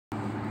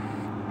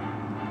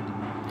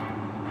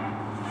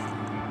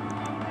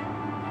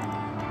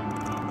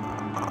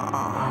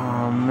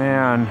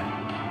man.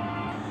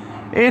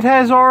 It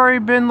has already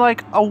been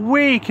like a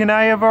week and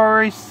I have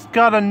already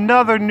got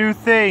another new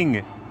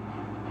thing.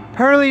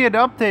 Apparently it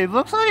updated.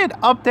 Looks like it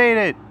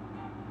updated.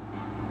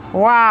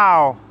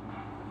 Wow.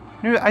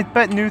 I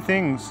bet new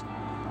things.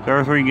 There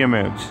are 3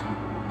 gimmicks.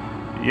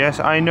 Yes,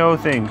 I know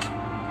things.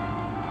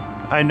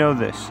 I know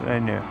this. I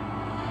know.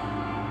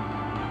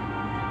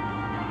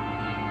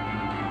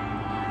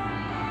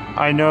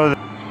 I know that.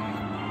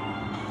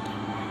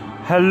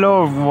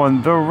 Hello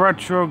everyone, the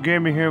Retro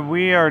Gamer here.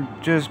 We are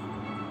just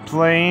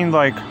playing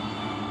like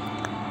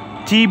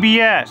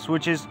T.A.B.S,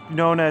 which is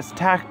known as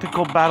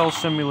Tactical Battle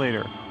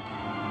Simulator.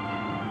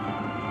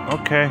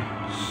 Okay,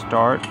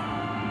 start.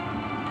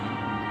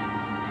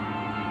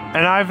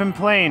 And I've been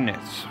playing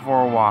this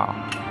for a while.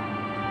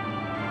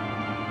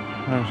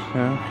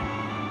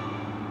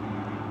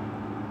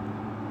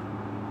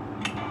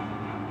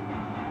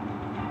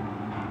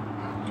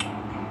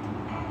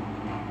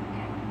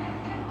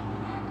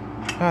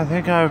 I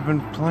think I've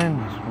been playing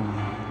this one.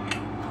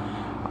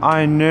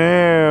 I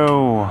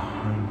know.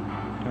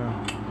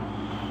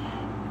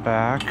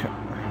 Back a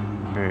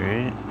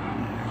bit.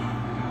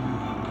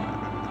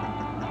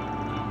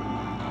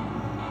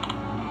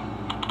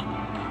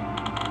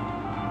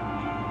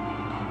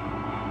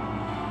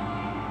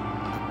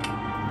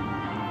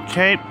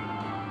 Okay.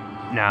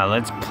 Now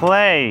let's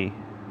play.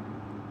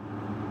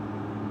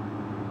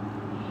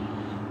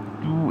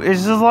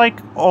 Is this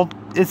like old?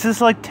 Is this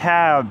like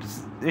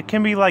T.A.B.S? It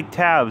can be like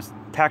T.A.B.S,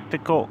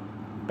 Tactical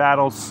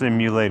Battle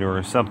Simulator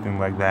or something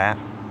like that.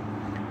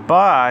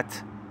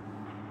 But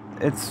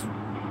it's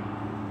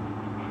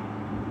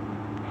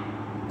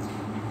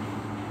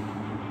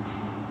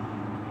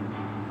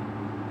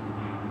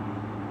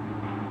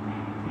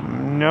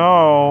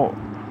no.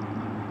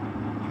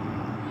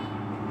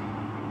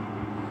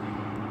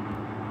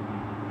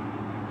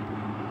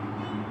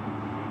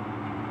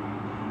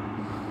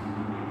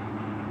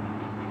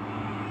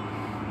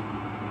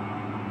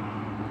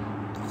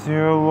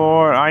 Dear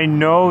Lord, I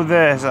know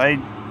this. I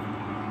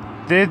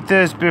did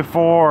this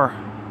before.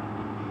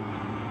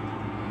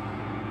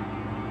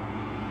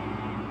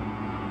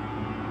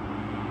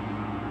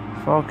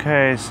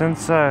 Okay,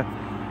 since now,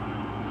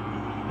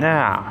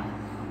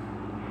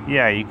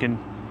 yeah, you can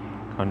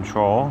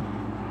control.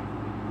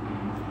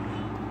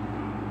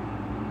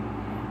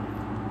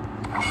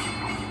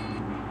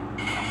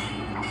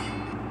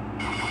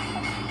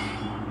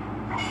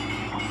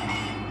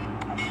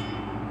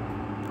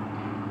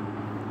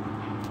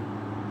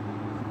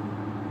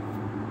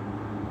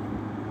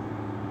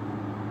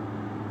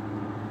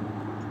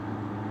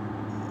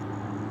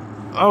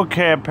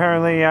 Okay,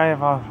 apparently I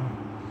have a...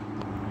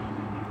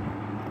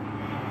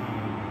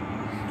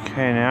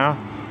 Okay, now,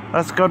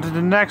 let's go to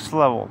the next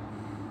level.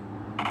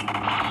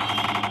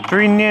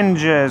 3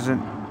 ninjas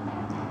and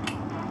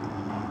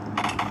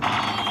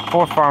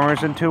 4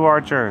 farmers and 2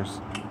 archers.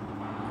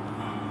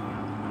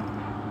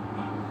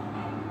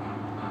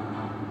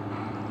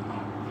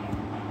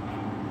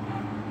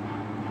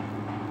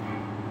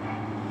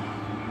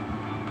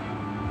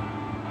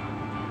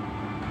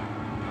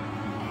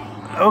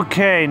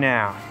 Okay,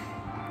 now.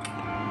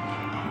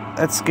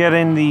 Let's get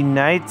in the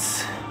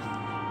knights.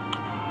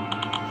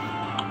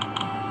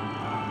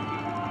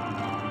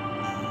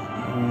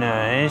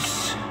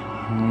 Nice.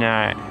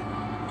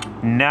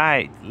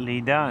 Nicely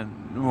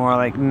done. More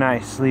like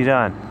nicely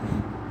done.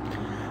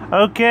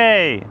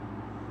 Okay.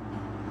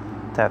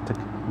 Tap the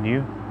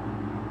new.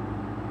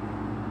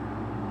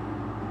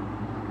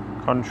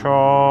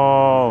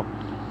 Control.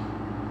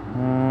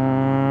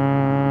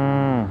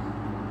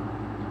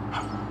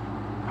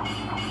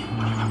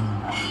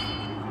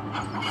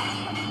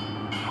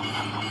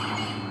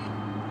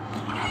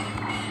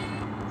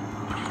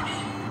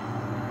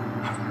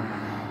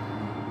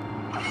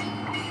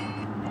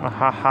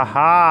 Ha ha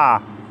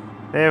ha!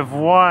 They've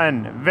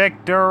won!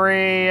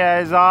 Victory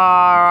is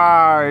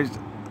ours!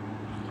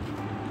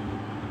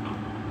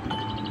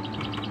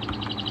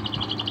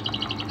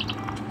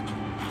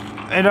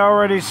 It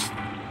already...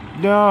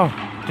 No!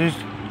 Just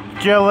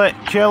kill it!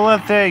 Kill the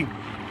thing!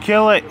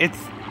 Kill it!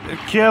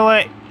 Kill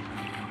it!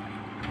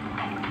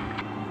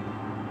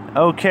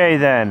 Okay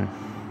then.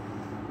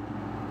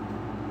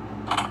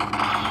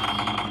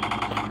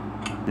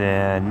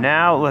 Then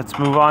now let's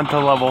move on to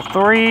level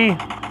 3.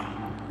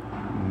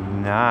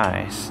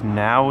 Nice.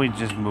 Now we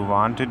just move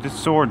on to the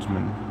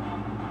swordsman.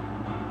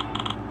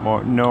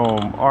 Or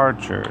gnome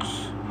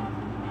archers.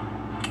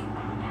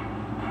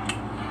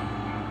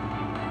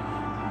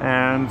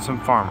 And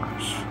some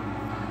farmers.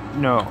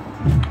 No.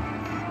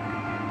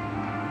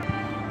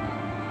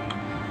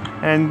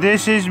 And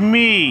this is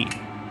me.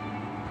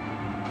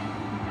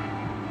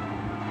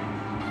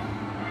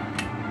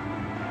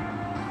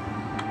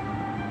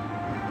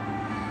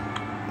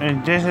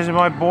 And this is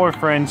my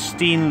boyfriend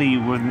Steenley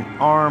with an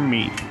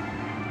army.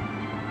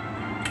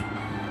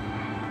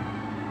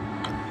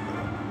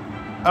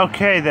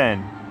 Okay then.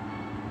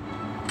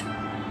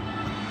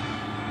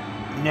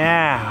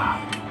 Now.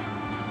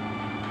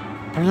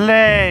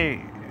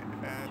 Play.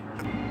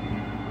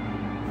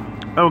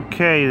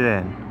 Okay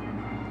then.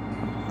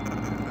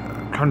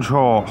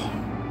 control.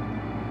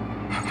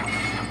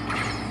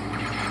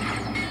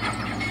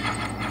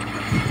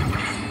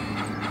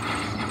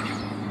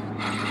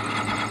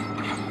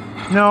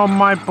 No,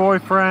 my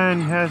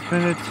boyfriend has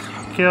been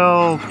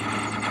killed.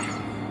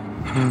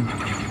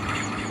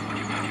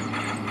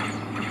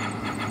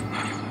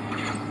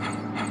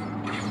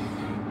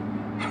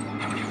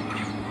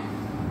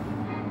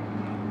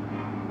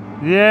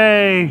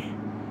 Yay!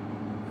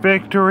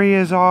 Victory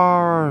is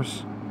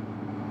ours!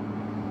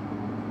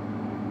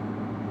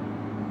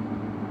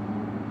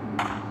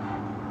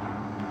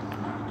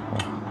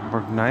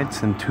 Work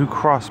knights and 2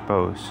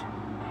 crossbows.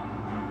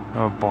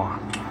 Oh boy.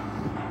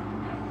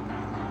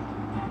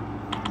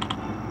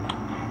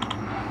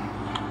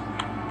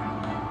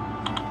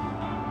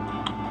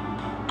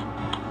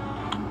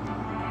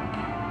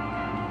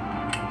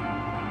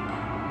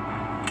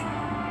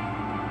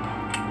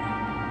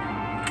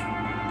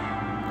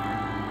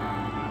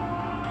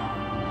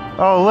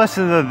 Oh,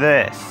 listen to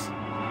this.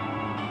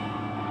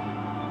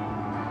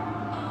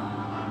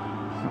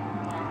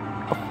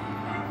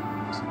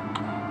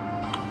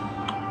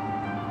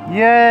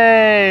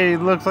 Yay!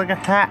 Looks like a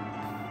hat.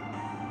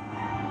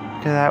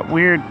 Look at that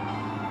weird...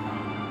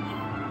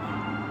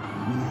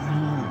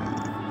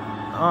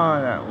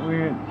 Oh, that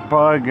weird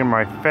bug in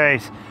my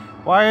face.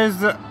 Why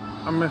is a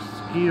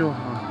mosquito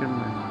hawk in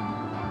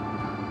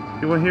my...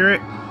 You wanna hear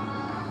it?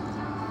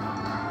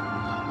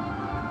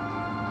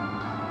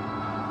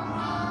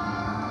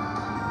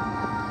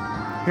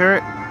 Hear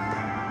it?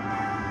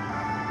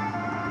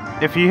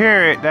 If you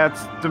hear it,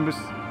 that's the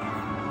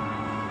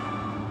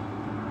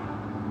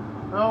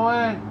Go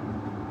away!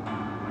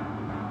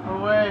 Go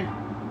away!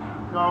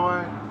 Go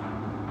away!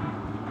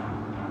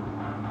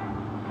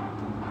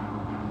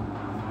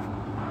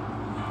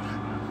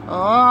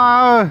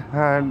 Oh!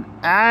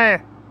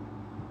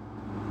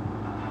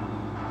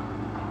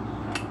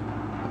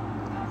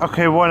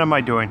 Okay, what am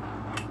I doing?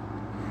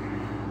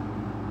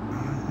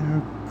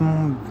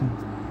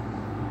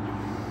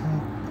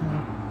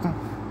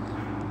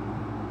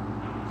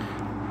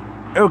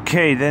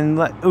 Okay, then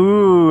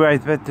ooh, I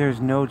bet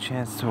there's no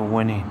chance to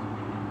winning.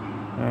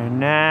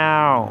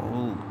 Now,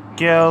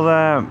 kill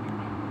them.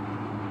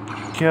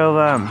 Kill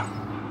them.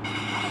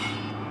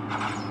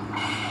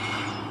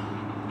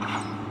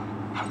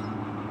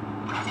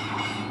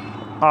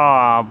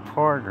 Aw,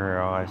 poor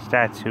girl. Is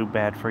that too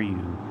bad for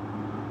you?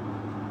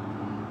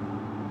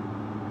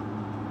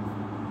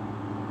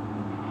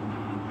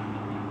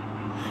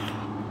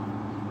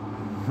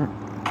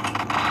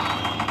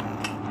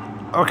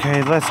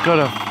 Okay, let's go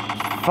to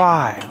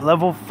 5.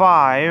 Level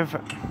 5.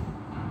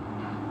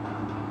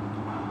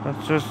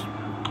 Let's just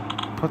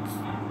put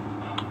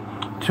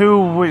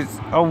 2 with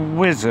a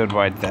wizard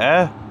right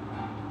there.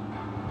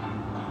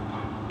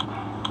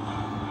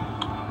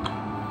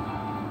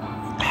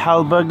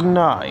 Halberd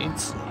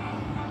knights.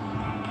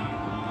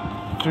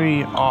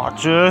 3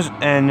 archers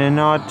and an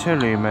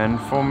artilleryman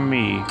for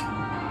me.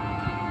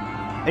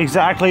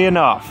 Exactly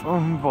enough. Oh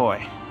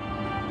boy.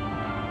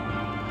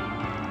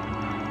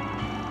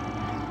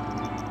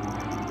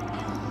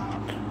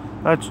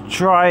 Let's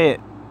try it.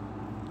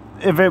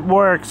 If it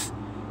works,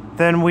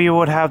 then we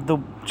would have the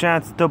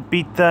chance to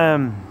beat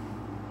them.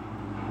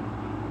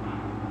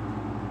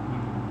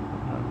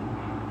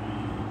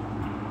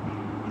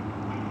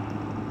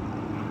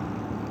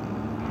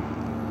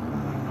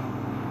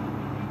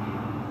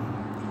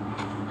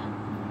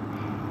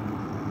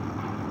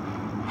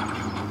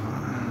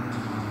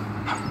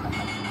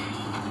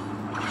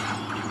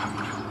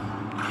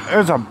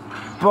 There's a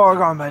bug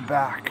on my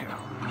back.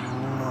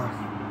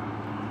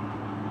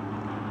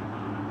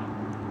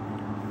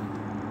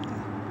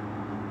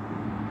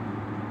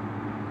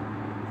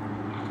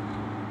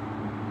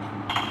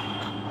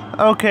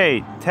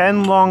 Okay,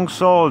 10 long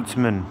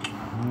swordsmen.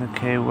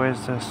 Okay,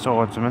 where's the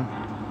swordsman?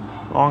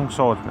 Long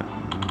swordsman.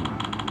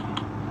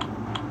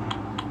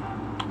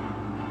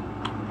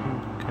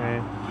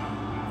 Okay,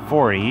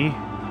 40.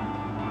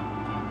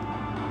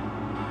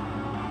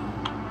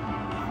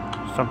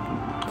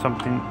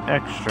 Something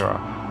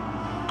extra.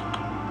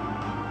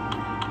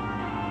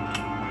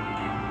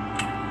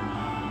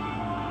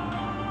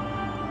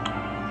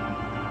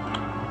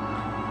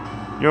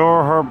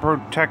 You're her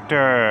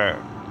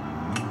protector.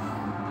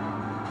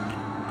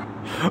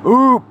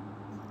 Ooh!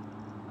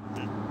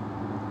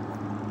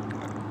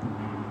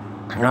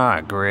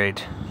 Ah,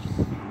 great.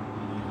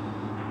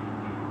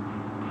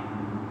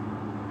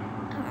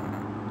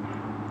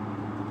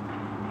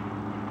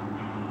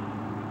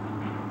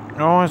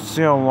 Oh, let's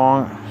see how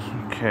long.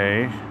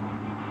 Okay.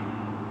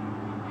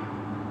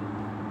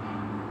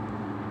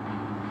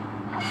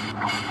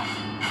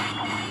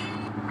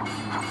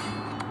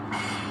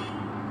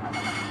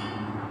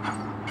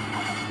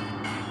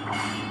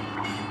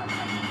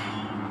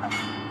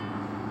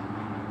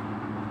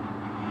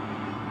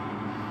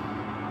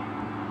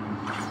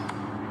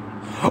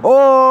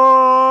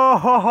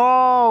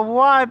 Oh,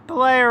 one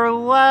player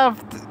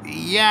left.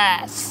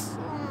 Yes.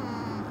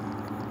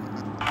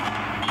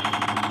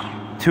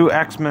 2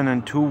 X-Men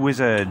and 2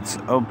 wizards.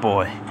 Oh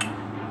boy.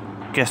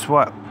 Guess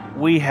what?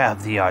 We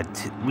have the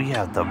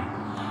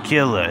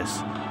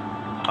killers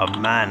of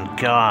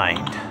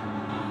mankind.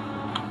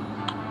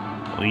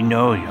 We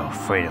know you're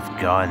afraid of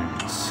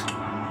guns.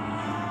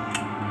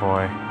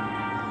 Boy.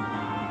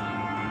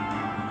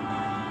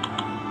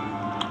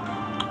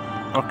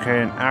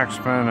 Okay, an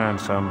axeman and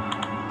some...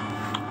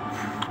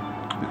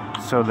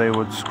 So they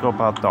would scope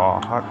out the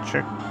hot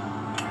chick.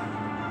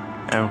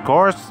 And of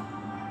course...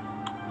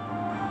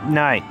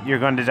 Knight, you're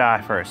going to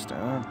die first.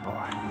 Oh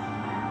boy.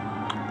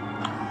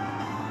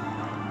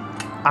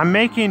 I'm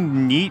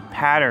making neat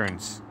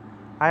patterns.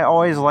 I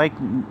always like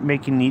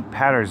making neat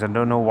patterns. I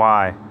don't know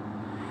why.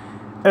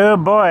 Oh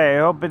boy, I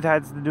hope it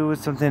has to do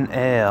with something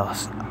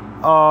else.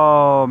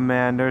 Oh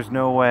man, there's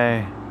no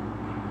way.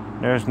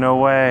 There's no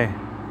way.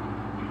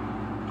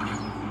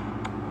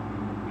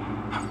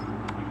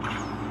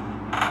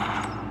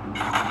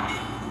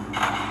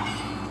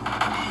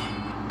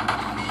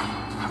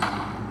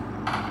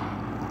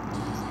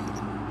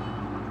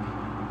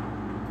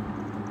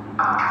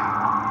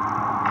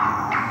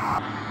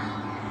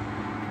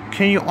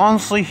 Can you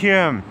honestly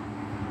hear him?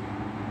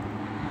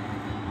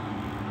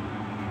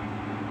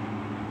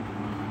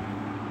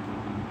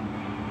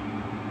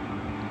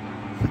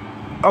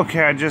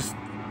 Okay, I just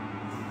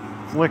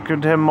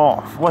flickered him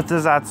off. What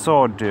does that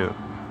sword do?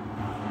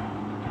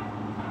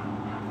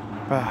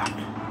 Back.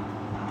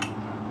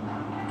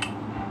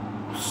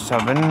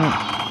 7.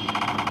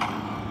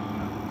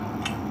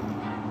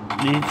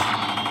 Each.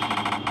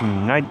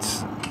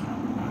 Knights.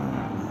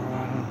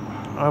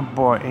 Oh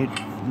boy, 8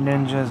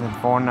 ninjas and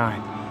 4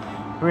 knights.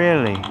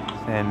 Really?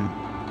 Then...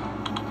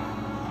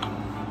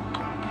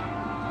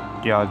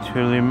 The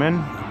artillerymen?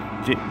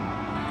 Do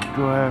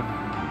I have...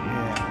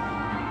 Yeah.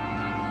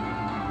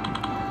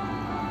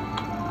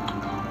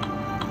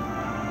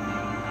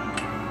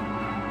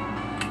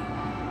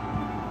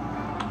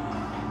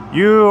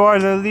 You are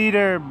the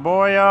leader,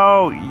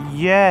 boyo!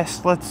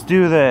 Yes, let's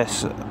do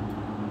this.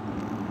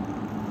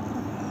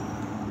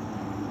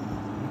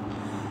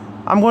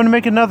 I'm going to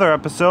make another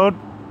episode,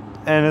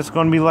 and it's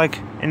going to be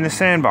like in the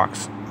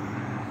sandbox.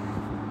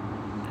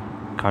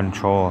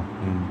 Control.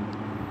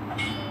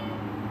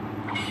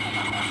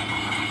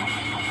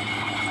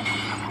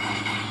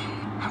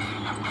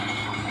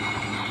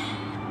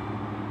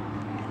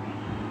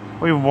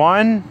 We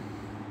won?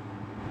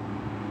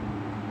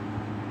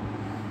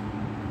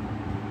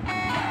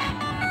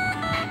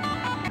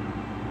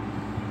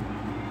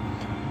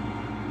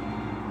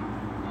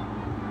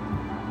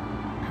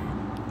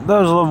 That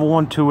was level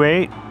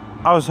 128.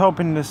 I was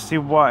hoping to see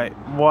what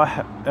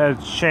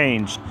has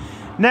changed.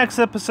 Next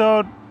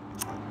episode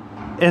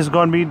is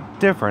going to be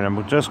different.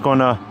 I'm just going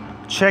to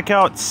check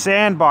out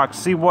Sandbox,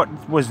 see what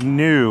was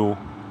new.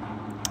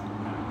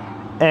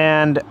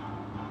 And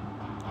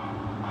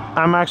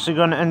I'm actually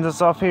going to end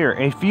this off here.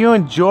 If you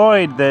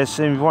enjoyed this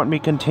and you want me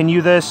to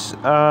continue this,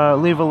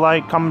 leave a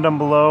like, comment down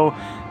below.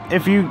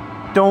 If you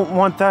don't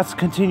want that to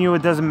continue,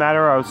 it doesn't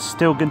matter. I'll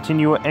still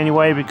continue it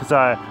anyway because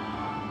I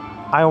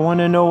want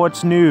to know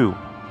what's new.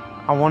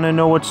 I want to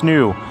know what's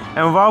new.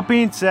 And without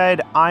being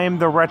said, I am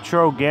the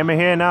Retro Gamer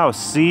here now.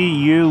 See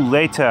you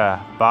later.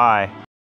 Bye.